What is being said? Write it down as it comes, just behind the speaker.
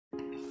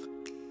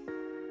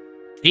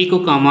3 को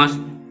कमा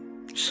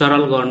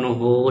सरल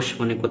गर्नुहोस्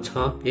भनेको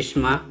छ।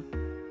 यसमा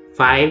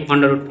 5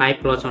 √5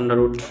 प्लस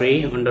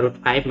 √3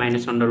 √5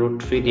 माइनस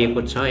 √3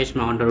 दिएको छ।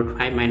 यसमा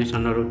 √5 माइनस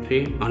 √3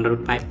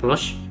 √5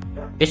 प्लस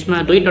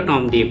यसमा दुईटा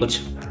टर्म दिएको छ।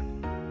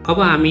 अब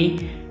हामी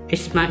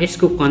यसमा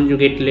यसको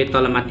कन्जुगेटले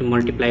तलमाथि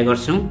मल्टिप्लाई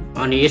गर्छौं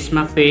अनि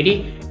यसमा फेरि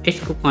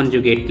यसको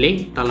कन्जुगेटले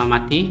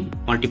तलमाथि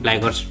मल्टिप्लाई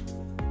गर्छौं।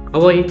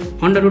 अब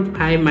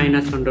 √5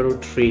 माइनस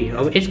 √3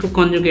 अब यसको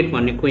कन्जुगेट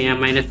भनेको यहाँ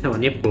माइनस छ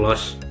भने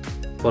प्लस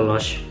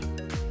प्लस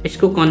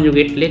यसको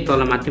कन्जुगेटले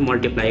तलमाथि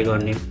मल्टिप्लाई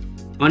गर्ने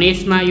अनि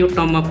यसमा यो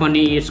टर्ममा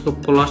पनि यसको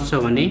प्लस छ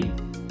भने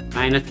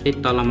माइनसले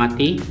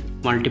तलमाथि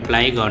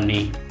मल्टिप्लाई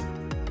गर्ने।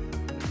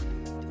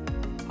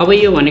 अब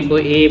यो भनेको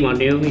a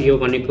भन्यो, यो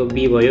भनेको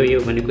b भयो, यो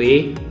भनेको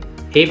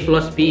a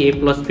प्लस b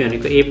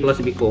भनेको a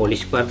प्लस b को होल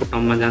स्क्वायर को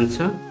टर्ममा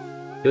जान्छ।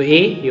 यो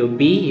a यो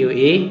b यो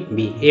a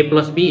b a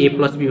plus b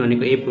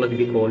भनेको a प्लस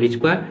b को होल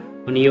स्क्वायर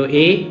अनि यो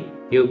a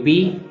यो b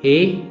a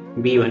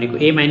b भनेको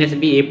a minus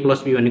b a plus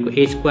b भनेको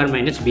a square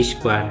minus b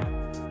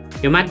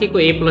square. यो माथिको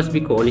a प्लस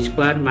b को होल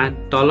स्क्वायर मा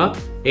तल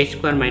a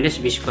square minus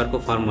b square को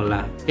फर्मुला।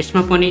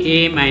 यसमा पनि a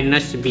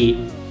माइनस b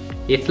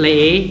यसलाई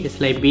a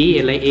यसलाई b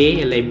यसलाई a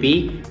यसलाई b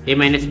a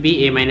माइनस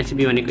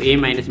b भनेको a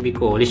माइनस b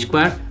को होल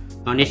स्क्वायर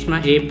अनि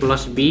यसमा a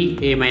plus b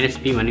a minus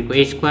b भनेको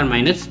a square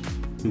minus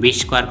b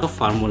square को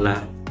फर्मुला।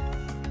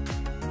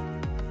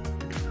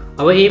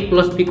 अब a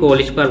प्लस b को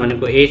होल स्क्वायर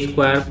भनेको a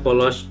square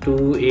plus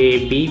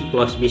 2ab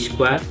plus b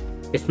square.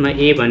 यसमा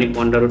a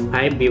भनेको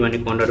 √5 b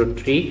भनेको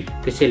 √3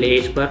 त्यसैले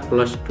a square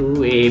plus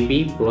 2ab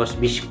plus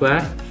b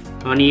square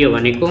अनि यो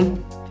भनेको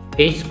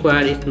a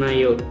स्क्वायर यसमा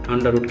यो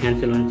अंडर रूट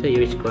क्यान्सल हुन्छ,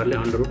 यो स्क्वायरले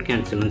अंडर रूट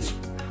क्यान्सल हुन्छ।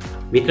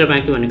 भित्र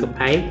बाँकी भनेको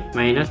 5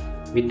 माइनस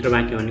भित्र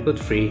बाँकी भनेको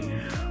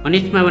 3 अनि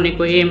यसमा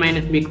भनेको a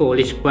माइनस b को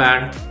होल स्क्वायर।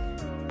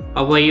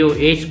 अब यो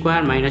a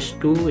square minus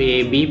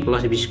 2ab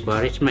plus b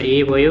square यसमा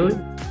a भयो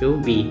यो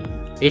b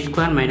a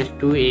square minus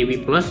 2ab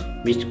plus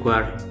b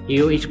square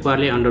यो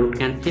स्क्वायरले अंडर रूट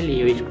क्यान्सल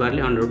यो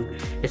स्क्वायरले अंडर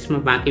रूट यसमा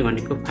बाँकी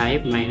भनेको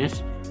 5 माइनस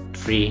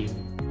 3।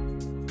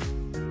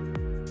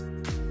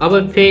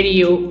 अब फेरि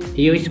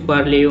यो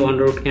स्क्वायरले यो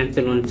अंडर रूट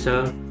क्यान्सल हुन्छ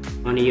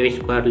अनि यो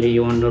स्क्वायरले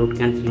यो अंडर रूट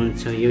क्यान्सल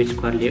हुन्छ, यो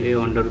स्क्वायरले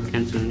यो अंडर रूट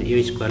क्यान्सल हुन्छ,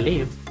 यो स्क्वायरले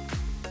यो।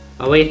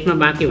 अब यसमा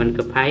बाँकी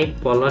भनेको 5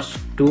 प्लस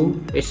 2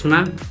 यसमा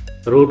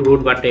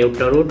रुटबाट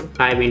एउटा रुट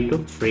 5 ×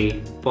 3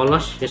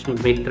 प्लस यसमा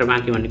भित्र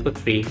बाँकी भनेको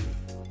 3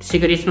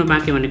 त्यसैगरी यसमा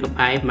बाँकी भनेको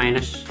 5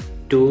 माइनस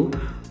 2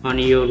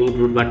 अनि यो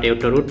रुटबाट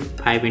एउटा रुट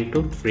 5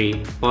 × 3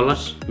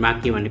 प्लस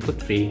बाँकी भनेको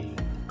 3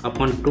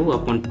 अपॉन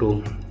 2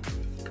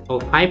 अब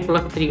 5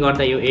 प्लस 3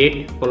 गर्दा यो 8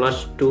 प्लस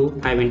 2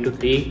 5 ×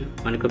 3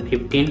 भनेको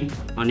 15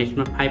 अनि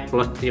यसमा 5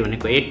 प्लस 3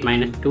 भनेको 8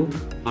 माइनस 2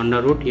 अंडर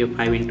रूट यो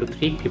 5 ×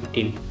 3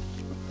 15।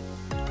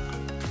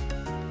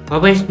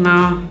 अब यसमा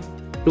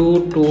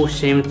 2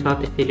 सेम छ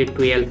त्यसैले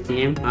 2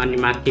 एलसीएम अनि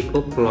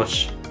माथिको plus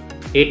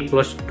 8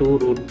 plus 2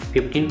 root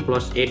 15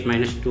 plus 8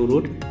 minus 2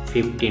 root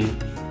 15।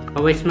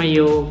 अब यसमा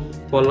यो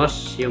प्लस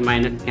यो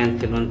माइनस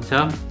क्यान्सल हुन्छ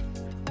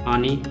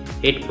अनि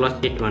 8 प्लस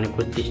 8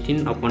 भनेको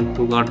 16 अपॉन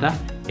 2 गर्दा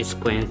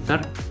यसको एन्सर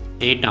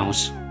 8 आउँछ।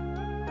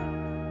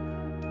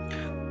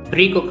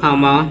 3 को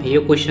खामा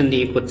यो क्वेशन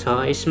दिएको छ।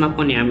 यसमा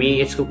पनि हामी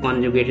यसको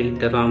कन्जुगेटले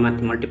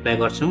तलमाथि मल्टिप्लाई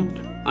गर्छौं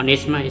अनि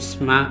यसमा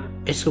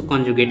यसको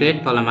कन्जुगेटले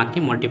तलमाथि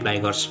मल्टिप्लाई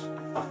गर्छौं।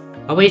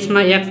 अब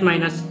यसमा x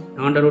minus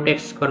under route x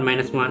square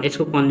minus 1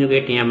 यसको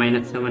कन्जुगेट यहाँ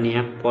माइनस छ भने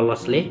यहाँ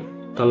प्लसले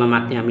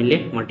तलमाथि हामीले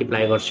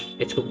मल्टिप्लाई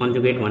गर्छौं। यसको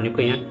कन्जुगेट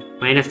भनेको यहाँ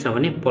माइनस छ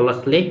भने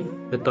प्लसले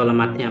यो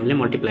तलमाथि हामीले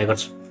मल्टिप्लाई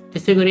गर्छौं।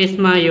 त्यसैगरी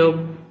यसमा यो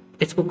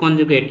यसको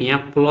कन्जुगेट यहाँ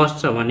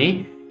प्लस छ भने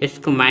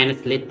यसको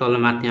माइनसले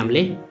तलमाथि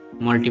हामीले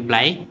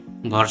मल्टिप्लाई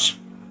गर्छौं।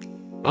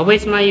 अब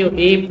यसमा यो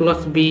a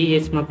प्लस b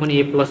यसमा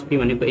पनि a प्लस b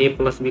भनेको a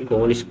प्लस b को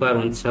होल स्क्वायर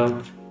हुन्छ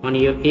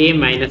अनि यो a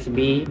माइनस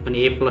b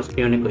अनि a प्लस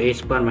b भनेको a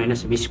square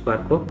minus b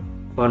square को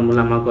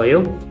फर्मुलामा गयो।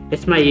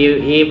 यसमा यो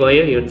a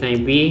भयो यो चाहिँ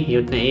b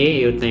यो चाहिँ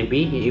a यो चाहिँ b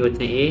यो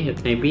चाहिँ a यो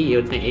चाहिँ b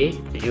यो चाहिँ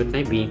a यो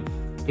चाहिँ b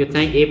यो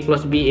चाहिँ a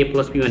प्लस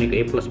b भनेको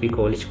a प्लस b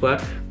को होल स्क्वायर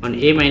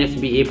अनि a minus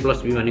b a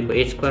plus b भनेको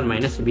a square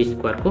minus b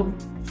square को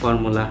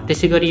फर्मुला।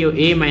 त्यसैगरी यो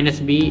a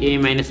माइनस b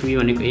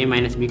भनेको a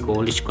माइनस b को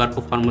होल स्क्वायर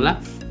को फर्मुला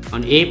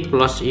अनि a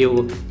प्लस यो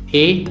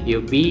a यो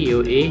b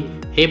यो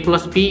a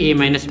plus b a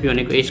minus b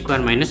भनेको a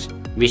square minus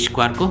b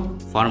square को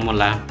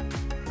फर्मुला।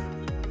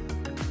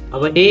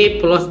 अब a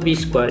प्लस b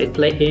स्क्वायर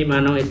यसलाई a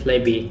मानौ यसलाई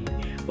b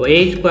अब a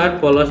square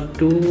plus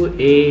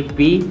 2ab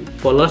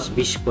plus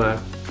b square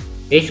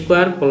a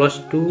square plus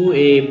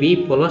 2ab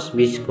plus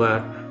b square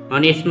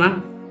अनि यसमा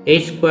a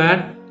square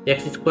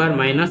x square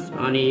minus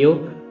अनि यो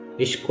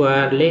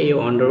स्क्वायरले यो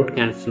अंडर रूट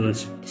क्यान्सल हुन्छ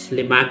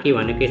त्यसले बाँकी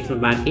भनेको यसमा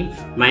बाँकी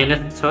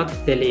माइनस छ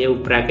त्यसले यो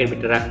ब्राकेट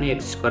भित्र राख्ने x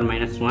स्क्वायर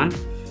माइनस 1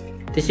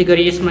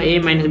 त्यसैगरी यसमा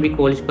a माइनस b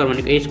को होल स्क्वायर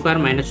भनेको a square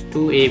minus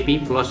 2ab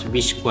plus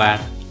b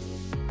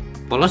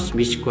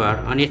square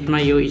अनि यसमा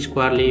यो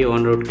स्क्वायरले यो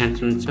अंडर रूट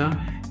क्यान्सल हुन्छ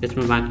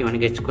यसमा बाँकी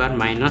भनेको x स्क्वायर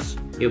माइनस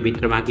यो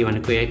भित्र बाँकी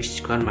भनेको x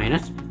स्क्वायर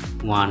माइनस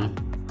 1।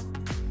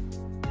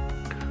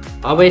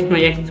 अब यसमा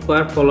x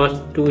square plus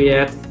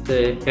 2x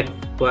x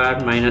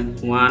square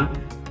minus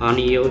 1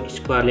 अनि यो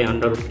स्क्वायरले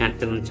अन्डर रुट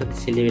क्यान्सल हुन्छ,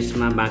 त्यसैले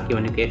यसमा बाँकी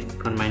भनेको x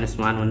स्क्वायर माइनस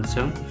 1 हुन्छ।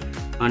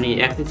 अनि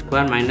x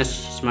स्क्वायर माइनस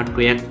यसमा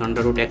 2x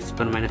under root x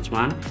square minus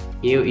 1,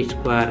 यो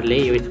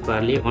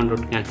स्क्वायरले अन्डर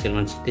रुट क्यान्सल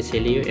हुन्छ,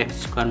 त्यसैले यो x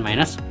स्क्वायर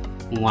माइनस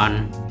 1।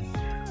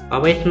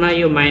 अब यसमा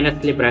यो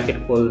माइनसले ब्राकेट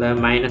खोल्दा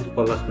minus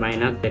plus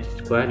minus x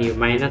square, यो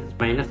माइनस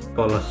माइनस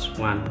प्लस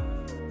 1,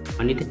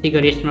 अनि त्यसै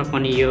गरी यसमा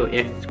पनि यो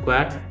x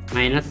square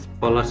minus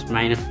plus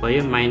minus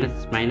भयो,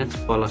 माइनस माइनस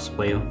प्लस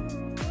भयो।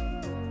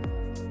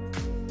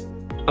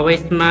 अब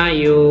यसमा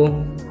यो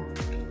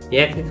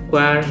x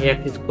स्क्वायर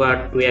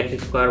 2x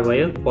स्क्वायर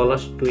भयो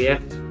plus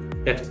 2x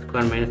x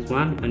square minus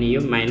 1, अनि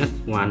यो माइनस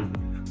 1।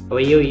 अब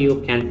यो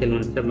क्यान्सल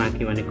हुन्छ,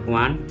 बाँकी भनेको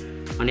 1।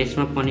 अनि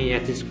यसमा पनि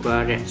x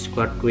square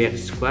 2x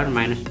square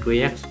minus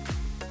 2x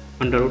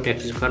under root x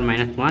square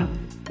minus 1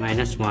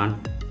 minus 1,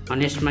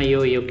 अनि यसमा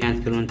यो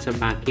क्यान्सल हुन्छ,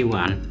 बाँकी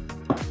 1।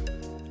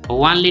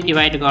 1 ले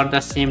डिभाइड गर्दा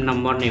सेम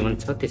नम्बर नै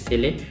हुन्छ,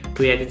 त्यसैले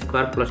 2x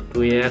square plus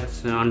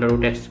 2x under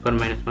root x square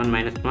minus 1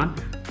 minus 1,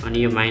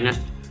 अनि यो माइनस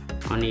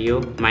अनि यो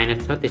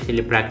माइनस छ,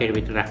 त्यसैले ब्राकेट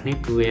भित्र राख्ने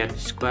 2x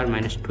square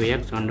minus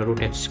 2x under root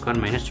x square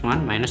minus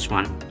 1 minus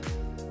 1।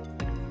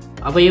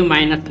 अब यो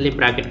माइनसले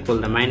ब्राकेट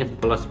खोल्दा माइनस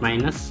प्लस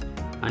माइनस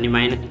अनि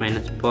minus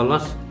minus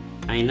plus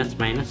minus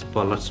minus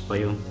plus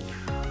भयो।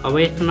 अब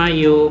यसमा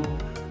यो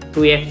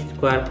 2x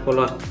स्क्वायर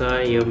प्लस छ,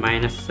 यो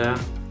माइनस छ,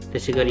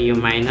 त्यसै गरी यो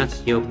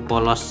माइनस यो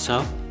प्लस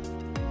छ।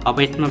 अब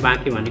यसमा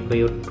बाँकी भनेको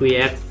यो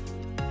 2x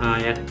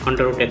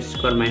under root x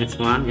square minus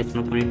 1,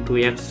 यसमा पनि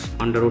 2x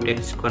under root x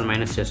square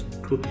minus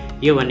 2,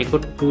 यो भनेको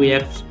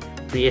 2x,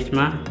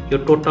 यसमा यो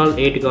टोटल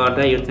एड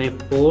गर्दा यो चाहिँ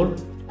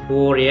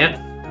 4x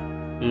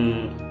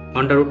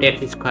under root x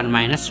square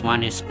minus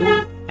 1 यसको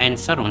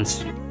एन्सर हुन्छ।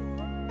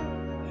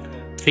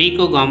 3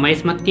 को घमा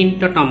यसमा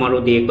 3टा टर्महरू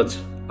दिएको छ।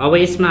 अब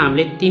यसमा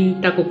हामीले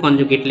 3टाको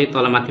कन्जुगेटले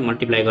तलमाथि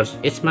मल्टिप्लाई गर्छौँ।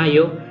 यसमा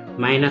यो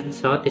माइनस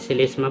छ,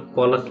 त्यसैले यसमा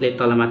प्लसले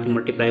तलमाथि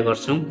मल्टिप्लाई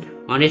गर्छौँ,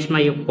 अनि यसमा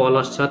यो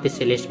प्लस छ,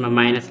 त्यसैले यसमा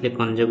माइनसले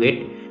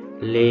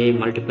कन्जुगेटले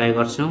मल्टिप्लाई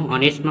गर्छौँ,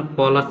 अनि यसमा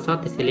प्लस छ,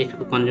 त्यसैले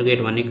यसको कन्जुगेट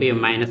भनेको यो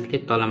माइनसले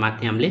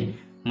तलमाथि हामीले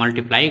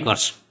मल्टिप्लाई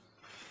गर्छौँ।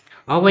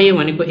 अब यो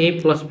भनेको a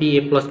प्लस b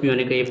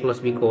भनेको a प्लस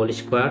b को होल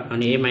स्क्वायर,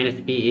 अनि a माइनस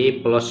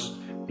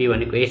b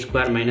भनेको a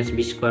square minus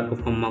b square को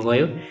फर्ममा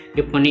गयो।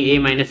 यो पनि a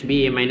माइनस b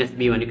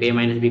भनेको a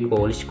माइनस b को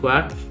होल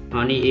स्क्वायर,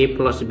 अनि a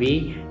प्लस b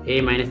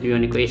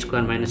भनेको a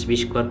square minus b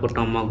square को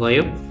टर्ममा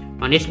गयो।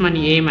 अनि यसमा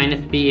नि a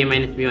माइनस b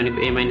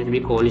भनेको a माइनस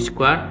b को होल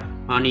स्क्वायर,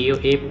 अनि यो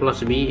a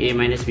प्लस b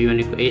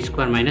भनेको a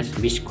square minus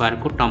b square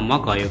को टर्ममा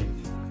गयो।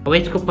 अब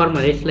यसको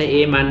फर्मुला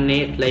यसलाई a मान्ने,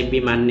 यसलाई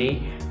b मान्ने,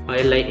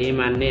 यसलाई a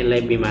मान्ने,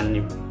 यसलाई b मान्ने।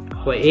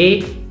 अब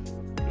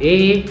a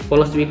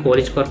प्लस b को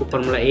होल स्क्वायर को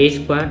formula a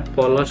square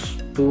plus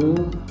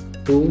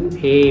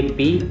 2ab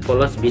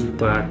plus b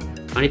square,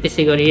 अनि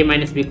त्यसै गरी a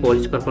माइनस b को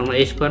whole square formula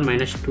a square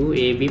minus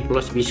 2ab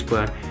plus b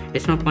square.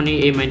 यसमा पनि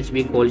a माइनस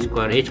b को whole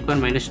square a square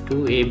minus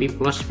 2ab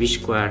plus b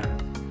square,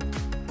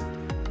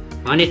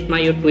 अनि यसमा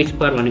यो 2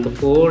 स्क्वायर भनेको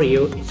 4,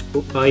 यो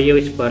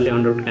स्क्वायरले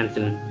अन्डर रुट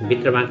क्यान्सल,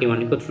 भित्र बाँकी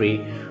भनेको 3,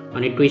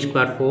 अनि 2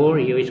 स्क्वायर 4,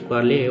 यो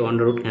स्क्वायरले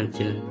अन्डर रुट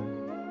क्यान्सल,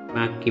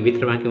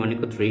 भित्र बाँकी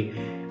भनेको 3।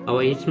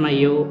 अब यसमा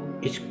यो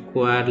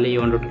स्क्वायरले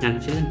यो अन्डर रुट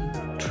क्यान्सल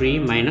 3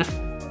 माइनस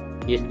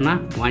यसमा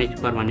 1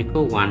 स्क्वायर भनेको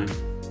 1।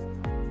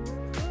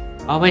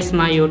 अब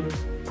यसमा यो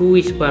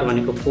 2 स्क्वायर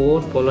भनेको 4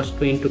 प्लस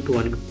 2 × 2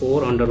 भनेको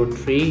 4 अन्डर रुट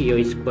 3, यो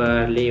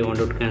स्क्वायरले यो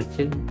अन्डर रुट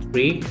क्यान्सल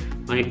 3,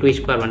 अनि 2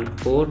 स्क्वायर भनेको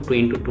 4 2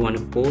 × 2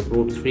 भनेको 4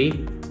 रुट 3,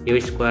 यो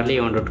स्क्वायरले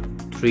यो अन्डर रुट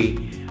 3,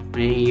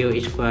 अनि यो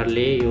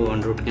स्क्वायरले यो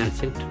under root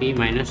cancel 3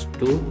 minus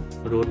 2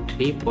 root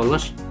 3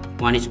 plus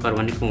 1 square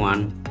भनेको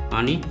 1,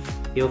 अनि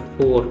यो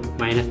 4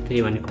 माइनस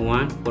 3 भनेको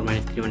 1, 4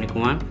 माइनस 3 भनेको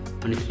 1,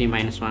 अनि 3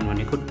 माइनस 1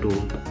 भनेको 2।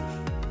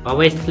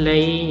 अब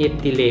यसलाई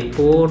यतिले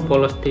 4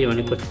 प्लस 3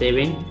 भनेको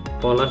 7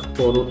 प्लस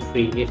 4 रुट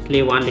 3,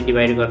 यसले 1 ले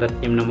डिभाइड गर्दा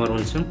सेम नम्बर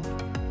हुन्छ।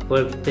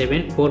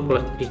 4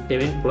 प्लस 3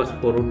 7 प्लस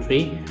 4 रुट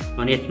 3,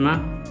 अनि यसमा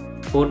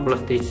 4 प्लस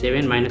 3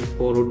 7 माइनस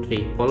 4 रुट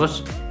 3 प्लस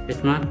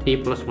यसमा 3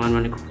 प्लस 1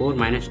 भनेको 4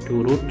 माइनस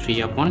 2 रुट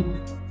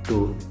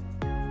 3/2।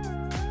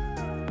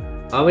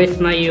 अब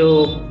यसमा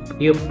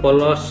यो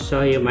प्लस छ,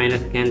 यो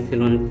माइनस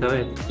क्यान्सल हुन्छ,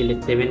 यसले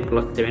 7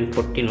 प्लस 7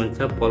 14 हुन्छ,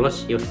 प्लस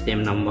यो सेम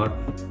नम्बर।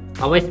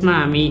 अब यसमा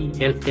हामी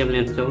एलसिएम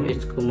लिन्छौँ,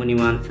 यसको मुनि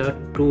 1 छ,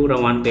 2 र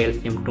 1 को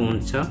एलसिएम 2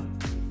 हुन्छ,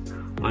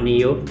 अनि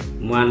यो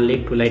 1 ले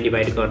 2 लाई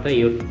डिभाइड गर्दा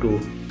यो 2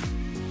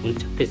 हुन्छ,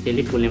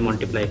 त्यसैले 2 ले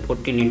मल्टिप्लाई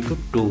 14 ×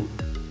 2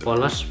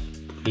 प्लस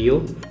यो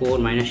 4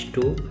 माइनस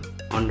 2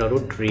 अन्डर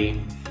रुट 3।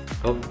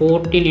 अब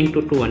 14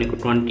 × 2 भनेको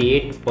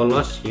 28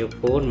 प्लस यो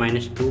 4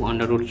 माइनस 2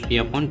 अन्डर रुट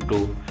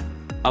 3/2।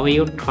 अब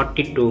यो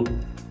 32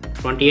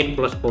 28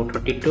 प्लस 4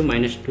 32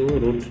 माइनस 2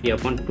 रुट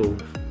 3/2।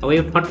 अब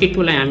यो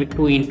 42 लाई हामी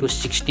 2 ×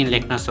 16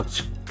 लेख्न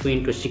सक्छौँ, 2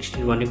 ×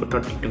 16 भनेको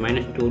 32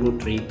 माइनस 2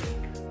 रुट 3।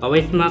 अब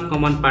यसमा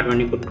कमन पार्ट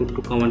भनेको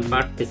 2 कमन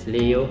पार्ट, त्यसले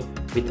यो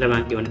भित्र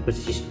बाँकी भनेको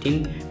 16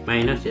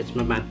 माइनस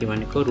यसमा बाँकी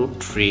भनेको रुट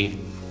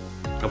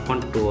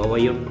 3/2। अब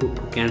यो 2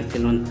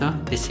 क्यान्सल हुन्छ,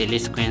 त्यसैले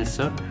यसको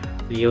एन्सर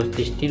यो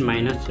 16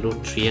 माइनस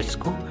रुट 3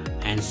 यसको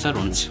एन्सर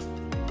हुन्छ।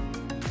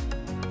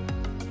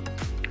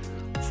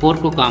 4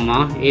 को घमा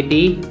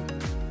यदि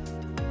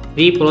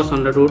 3 plus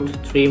under route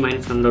 3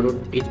 minus under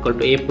route equal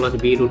two a plus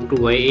b route 2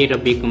 भयो। a र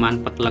b को मान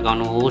पत्ता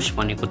लगाउनुहोस्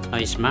भनेको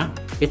छ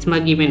यसमा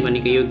गिभेन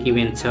भनेको यो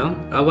गिभेन छ।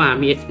 अब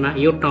हामी यसमा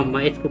यो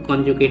टर्ममा यसको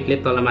कन्जुगेटले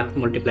तलमाथि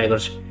मल्टिप्लाई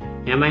गर्छौँ।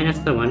 यहाँ माइनस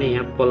छ भने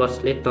यहाँ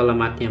प्लसले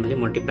तलमाथि हामीले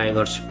मल्टिप्लाई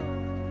गर्छौँ।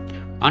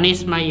 अनि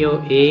यसमा यो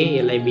a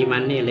यसलाई b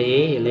मान्ने, यसलाई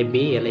a यसलाई b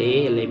यसलाई a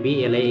यसलाई b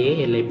यसलाई a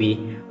यसलाई b।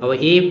 अब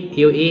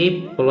यो a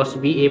प्लस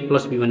b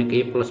भनेको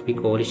a प्लस b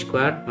को होल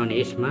स्क्वायर अनि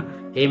यसमा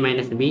a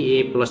minus b a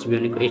plus b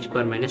भनेको a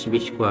square minus b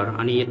square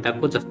अनि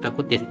यताको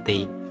जस्ताको त्यस्तै।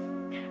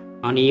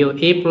 अनि यो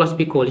a प्लस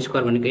b को होल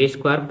स्क्वायर भनेको a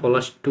square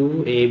plus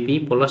 2ab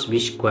plus b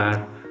square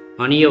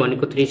अनि यो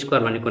भनेको 3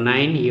 स्क्वायर भनेको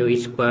 9 यो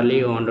स्क्वायरले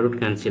यो अंडर रूट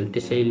क्यान्सल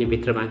त्यसैले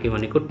भित्र बाँकी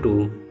भनेको 2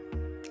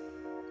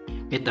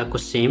 यताको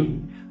सेम।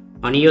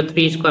 अनि यो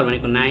 3 स्क्वायर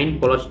भनेको 9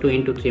 प्लस 2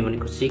 इन्टु 3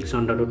 भनेको 6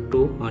 अंडर रूट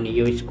 2 अनि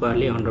यो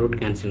स्क्वायरले अंडर रूट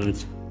क्यान्सल हुन्छ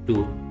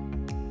 2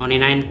 अनि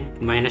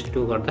 9 माइनस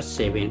 2 गर्दा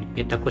 7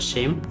 यताको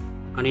सेम।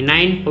 अनि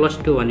 9 प्लस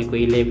 2 भनेको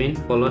 11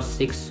 प्लस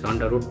 6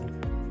 अंडर रूट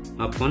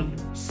अपन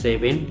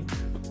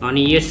 7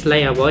 अनि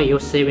यसलाई अब यो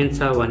 7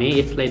 छ भने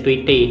यसलाई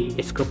दुईटै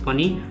यसको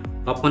पनि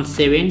अपन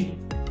 7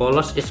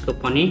 प्लस यसको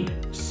पनि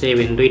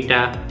 7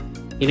 दुईटा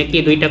किनकि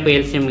दुईटाको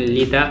एलसीएम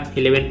लिँदा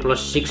 11 प्लस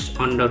 6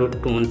 अंडर रूट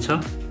 2 हुन्छ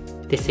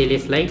त्यसैले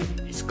यसलाई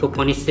यसको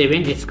पनि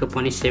 7 यसको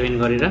पनि 7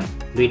 गरेर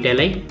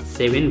दुईटालाई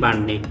 7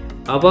 बाँड्ने।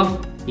 अब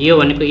यो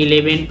भनेको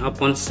 11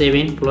 upon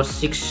 7 plus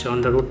 6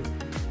 under route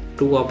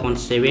 2 upon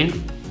 7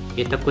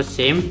 यताको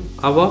सेम।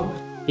 अब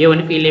यो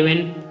भनेको 11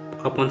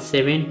 upon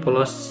 7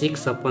 plus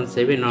 6 upon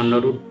 7 under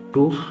route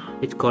 2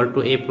 equal two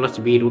a plus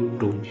b route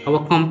 2। अब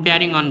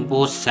comparing on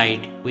both side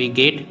we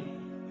get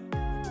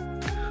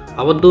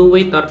अब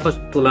दुवैतर्फ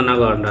तुलना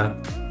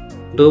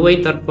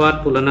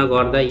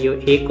गर्दा यो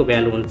a को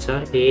भ्यालु हुन्छ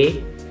a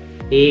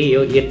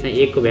यो चाहिँ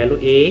a को भ्यालु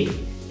a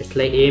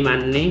यसलाई a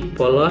मान्ने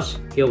प्लस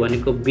यो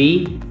भनेको b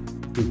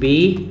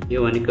यो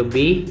भनेको b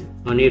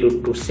अनि रूट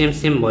 2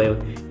 सेम भयो।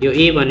 यो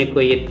a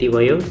भनेको यति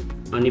भयो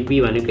अनि b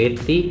भनेको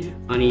यति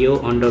अनि यो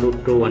अंडर रूट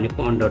 2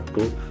 भनेको अंडर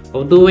 2।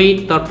 अब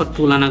दुवैतर्फ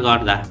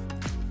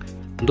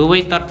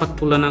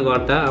तुलना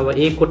गर्दा अब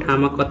a को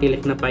ठाउँमा कति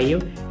लेख्न पाइयो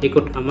a को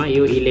ठाउँमा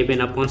यो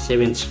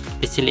 11/7 छ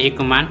त्यसैले a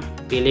को मान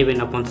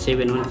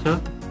 11/7 हुन्छ।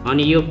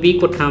 अनि यो b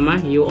को ठाउँमा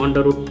यो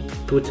अंडर रूट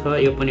 2 छ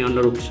यो पनि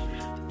अंडर रूट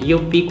यो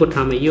b को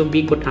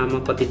ठाउँमा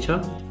कति छ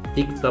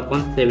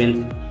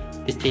 6/7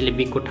 त्यसैले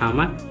b को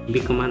ठाउँमा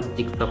b को मान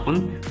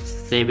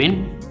 6/7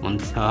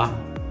 हुन्छ।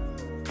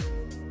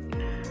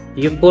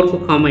 यो 4 को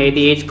ठाउँमा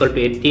यदि a इक्वल टु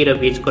 80 र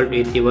b इक्वल टु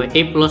 80 भयो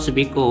a प्लस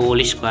b को होल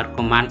स्क्वायर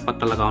को मान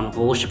पत्ता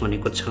लगाउनुहोस्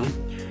भनेको छ।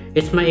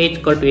 यसमा a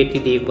इक्वल टु 80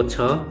 दिएको छ।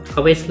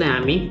 अब यसलाई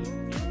हामी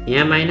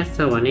यहाँ माइनस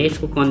छ भने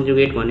यसको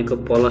कन्जुगेट भनेको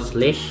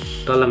प्लसले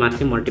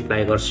तलमाथि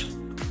मल्टिप्लाई गर्छौँ।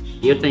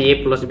 यो चाहिँ a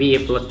plus b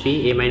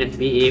a minus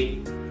b a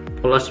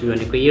plus b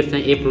भनेको यो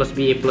चाहिँ a प्लस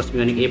b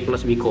भनेको a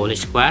प्लस b को होल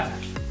स्क्वायर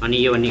अनि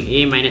यो भनेको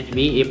a minus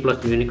b a plus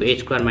b भनेको a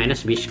square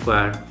minus b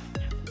square.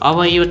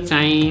 अब यो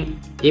चाहिँ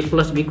a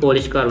प्लस b को होल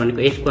स्क्वायर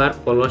भनेको a square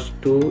plus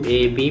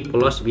 2ab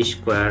plus b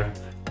square.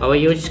 अब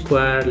यो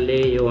स्क्वायरले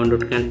यो अंडर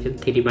रूट क्यान्सल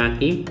 3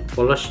 बाँकी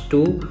प्लस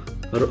 2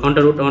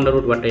 अंडर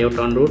रूटबाट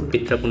एउटा अंडर रूट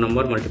भित्रको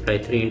नम्बर मल्टिप्लाई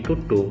 3 इन्टु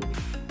 2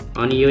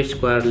 अनि यो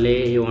स्क्वायरले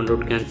यो अंडर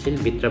रूट क्यान्सल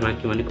भित्र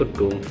बाँकी भनेको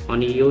 2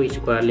 अनि यो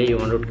स्क्वायरले यो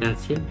अंडर रूट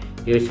क्यान्सल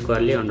यो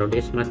स्क्वायरले अंडर रूट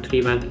यसमा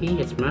 3 बाँकी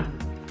यसमा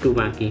 2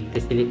 बाँकी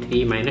त्यसैले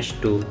 3 माइनस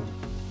 2।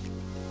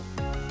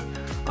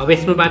 अब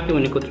यसमा बाँकी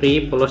भनेको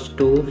 3 प्लस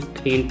 2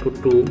 3 इन्टु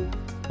 2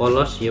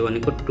 प्लस यो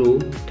भनेको 2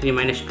 3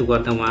 माइनस 2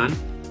 गर्दा 1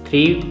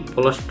 3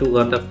 प्लस 2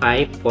 गर्दा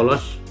 5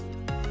 प्लस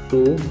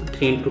 2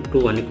 3 इन्टु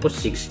 2 भनेको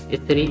 6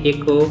 यसरी a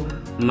को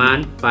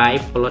मान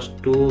 5 प्लस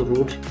 2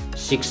 रूट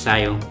 6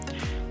 आयो।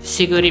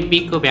 त्यसै गरी b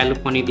को भ्यालु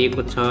पनि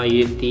दिएको छ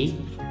यति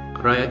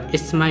र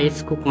यसमा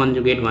यसको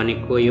कन्जुगेट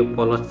भनेको यो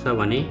प्लस छ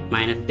भने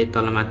माइनसले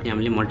तलमाथि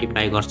हामीले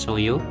मल्टिप्लाई गर्छौँ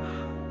यो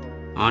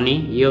अनि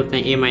यो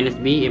चाहिँ a minus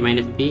b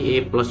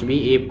a plus b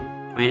a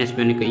minus b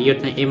भनेको यो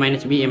चाहिँ a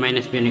माइनस b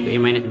भनेको a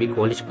माइनस b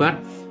को होल स्क्वायर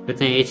यो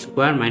चाहिँ a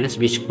square minus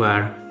b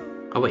square.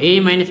 अब a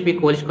माइनस b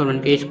को होल स्क्वायर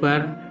भनेको a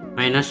square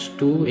minus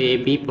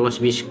 2ab plus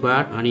b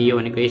square अनि यो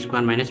भनेको a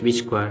square minus b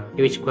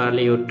square यो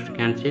स्क्वायरले यो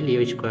क्यान्सल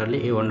यो स्क्वायरले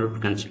यो अंडर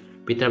रूट क्यान्सल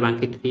भित्र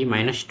बाँकी 3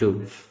 माइनस 2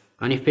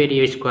 अनि फेरि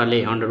यो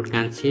स्क्वायरले अंडर रूट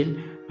क्यान्सल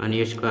अनि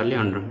यो स्क्वायरले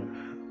अंडर।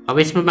 अब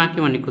यसमा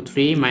बाँकी भनेको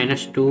 3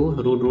 माइनस 2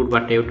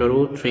 रूटबाट एउटा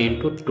रूट 3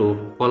 इन्टु 2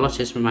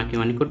 प्लस यसमा बाँकी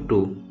भनेको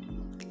 2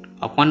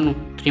 अपन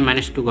 3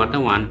 माइनस 2 गर्दा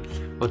 1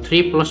 अब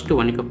 3 प्लस 2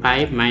 भनेको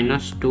 5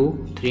 माइनस 2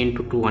 3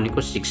 इन्टु 2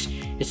 भनेको 6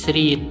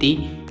 यसरी यति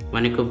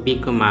भनेको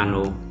b को मान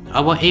हो।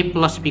 अब a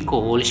प्लस b को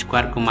होल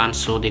स्क्वायर को मान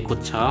सोधेको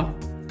छ।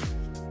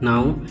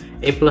 नाउ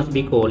a प्लस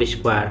b को होल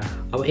स्क्वायर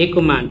अब a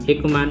को मान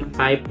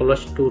 5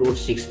 प्लस 2 रूट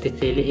 6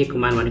 त्यसैले a को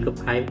मान भनेको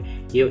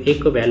 5 यो a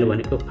को भ्यालु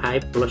भनेको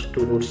 5 प्लस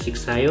 2 रूट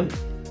 6 आयो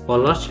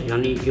प्लस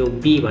अनि यो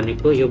b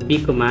भनेको यो b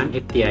को मान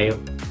यति आयो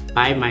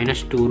 5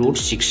 माइनस 2 रूट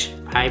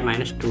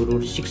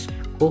 6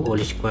 को होल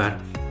स्क्वायर।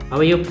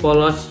 अब यो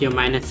प्लस यो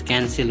माइनस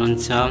क्यान्सल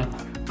हुन्छ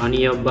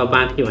अनि यो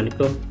बाँकी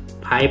भनेको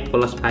 5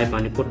 प्लस 5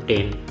 भनेको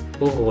 10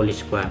 को होल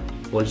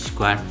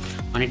स्क्वायर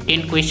अनि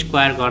 10 को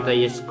स्क्वायर गर्दा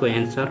यसको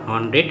एन्सर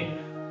 100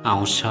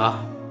 आउँछ।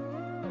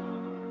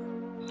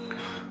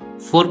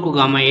 4 को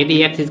घमा यदि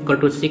x equal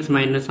to 6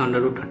 minus under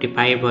route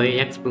 35 भयो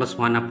x प्लस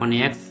 1 अपन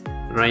x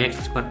र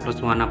x square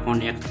plus 1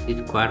 upon x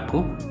square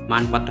को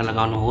मान पत्ता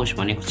लगाउनुहोस्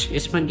भनेको छ।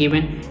 यसमा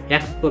गिवन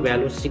x को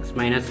भ्यालु 6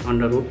 माइनस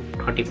अंडर रूट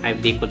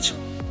 35 दिएको छ।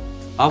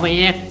 अब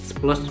x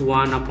प्लस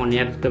 1 अपन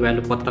x को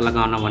भ्यालु पत्ता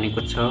लगाउन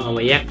भनेको छ।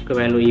 अब x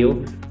को भ्यालु यो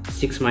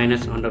 6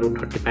 माइनस अंडर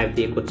रूट 35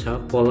 दिएको छ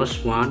प्लस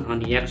 1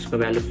 अनि x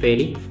को भ्यालु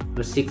फेरि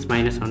 6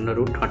 माइनस अंडर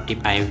रूट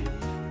 35।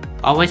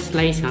 अब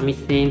यसलाई हामी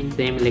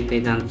सेम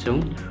लेख्दै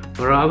जान्छौं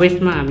र अब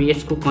यसमा हामी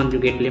यसको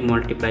कन्जुगेटले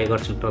मल्टिप्लाई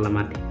गर्छौं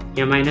तलमाथि।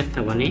 यहाँ माइनस छ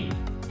भने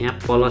यहाँ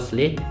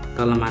प्लसले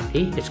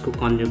तलमाथि यसको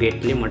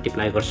कन्जुगेटले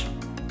मल्टिप्लाई गर्छौं।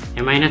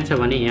 यहाँ माइनस छ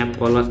भने यहाँ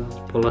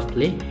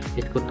प्लसले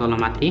यसको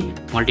तलमाथि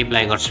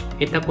मल्टिप्लाई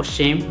गर्छौं। यताको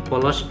सेम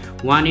प्लस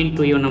 1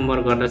 इन्टु यो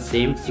नम्बर गर्दा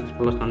सेम 6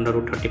 प्लस अंडर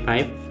रूट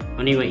 35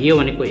 अनि यो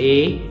भनेको a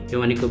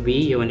यो भनेको b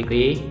यो भनेको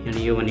a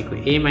अनि यो भनेको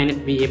a minus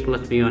b a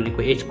plus b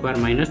भनेको a square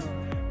minus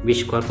b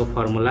square को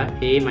formula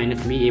a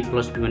minus b a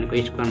plus b भनेको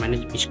a square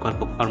minus b square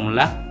को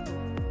फर्मुला।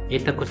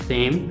 यताको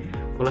सेम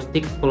प्लस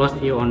 6 प्लस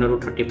यो अंडर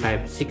रूट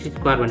 35 6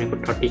 स्क्वायर भनेको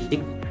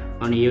 36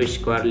 अनि यो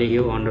स्क्वायरले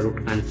यो अंडर रूट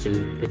क्यान्सल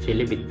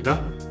त्यसैले भित्र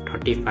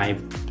 35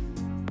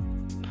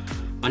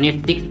 अनि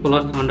 6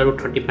 प्लस अंडर रूट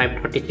 35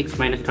 36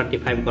 माइनस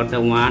 35 गर्दा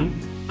 1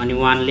 अनि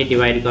 1 ले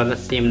डिवाइड गर्दा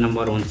सेम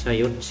नम्बर हुन्छ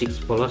यो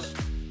 6 प्लस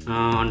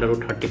अंडर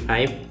रूट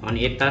 35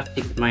 अनि यता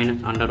 6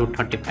 माइनस अंडर रूट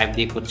 35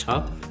 दिएको छ।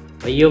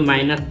 यो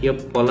माइनस यो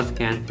प्लस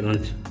क्यान्सल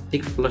हुन्छ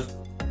 6 प्लस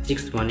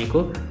 6 भनेको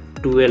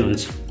 12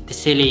 हुन्छ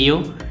त्यसैले यो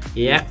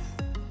x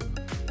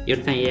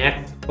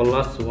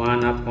प्लस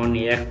 1 अपन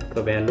x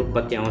को भ्यालु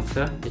कति आउँछ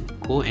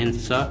यसको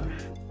आन्सर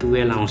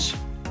 12 आउँछ।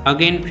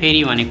 अगेन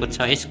फेरि भनेको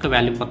छ यसको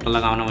भ्यालु पत्ता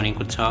लगाउन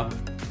भनेको छ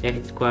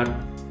x square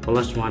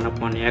plus 1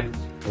 upon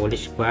x whole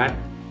square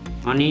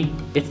अनि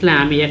यसलाई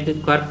हामी x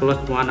square plus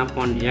 1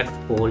 upon x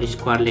को होल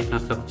स्क्वायर लेख्न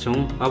सक्छौं।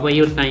 अब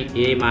यो चाहिँ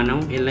a मानौ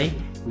यसलाई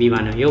b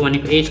मानौ। यो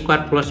भनेको a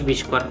square plus b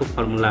square को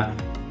फर्मुला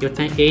यो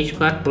चाहिँ a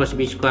square plus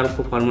b square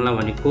को फर्मुला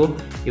भनेको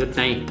यो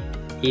चाहिँ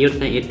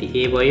यति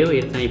a भयो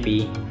यो चाहिँ b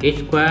a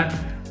square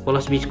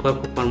plus b square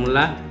को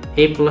फर्मुला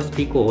a प्लस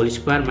b को होल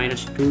स्क्वायर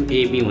माइनस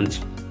 2ab हुन्छ।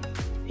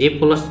 a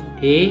प्लस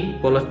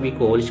b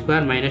को होल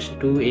स्क्वायर माइनस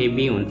 2ab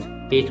हुन्छ।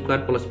 a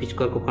square plus b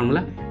square को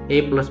फर्मुला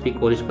a प्लस b को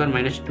होल स्क्वायर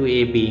माइनस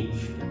 2ab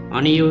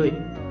अनि यो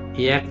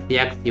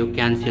x यो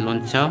क्यान्सल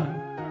हुन्छ।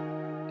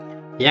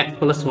 x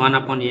प्लस 1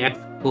 अपन x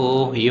को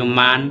यो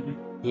मान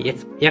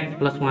x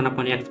प्लस 1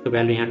 अपन x को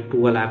भ्यालु यहाँ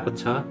 12 आएको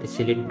छ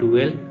त्यसैले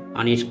 12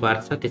 अनि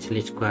स्क्वायर छ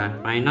त्यसैले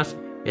स्क्वायर माइनस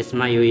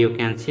यसमा यो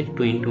क्यान्सल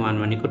 2 इन्टु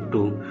 1 भनेको 2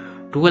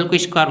 12 को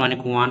स्क्वायर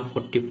भनेको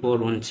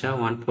 144 हुन्छ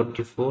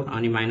 144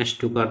 अनि माइनस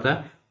 2 गर्दा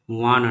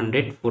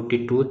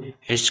 142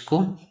 यसको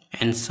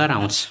आन्सर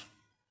आउँछ।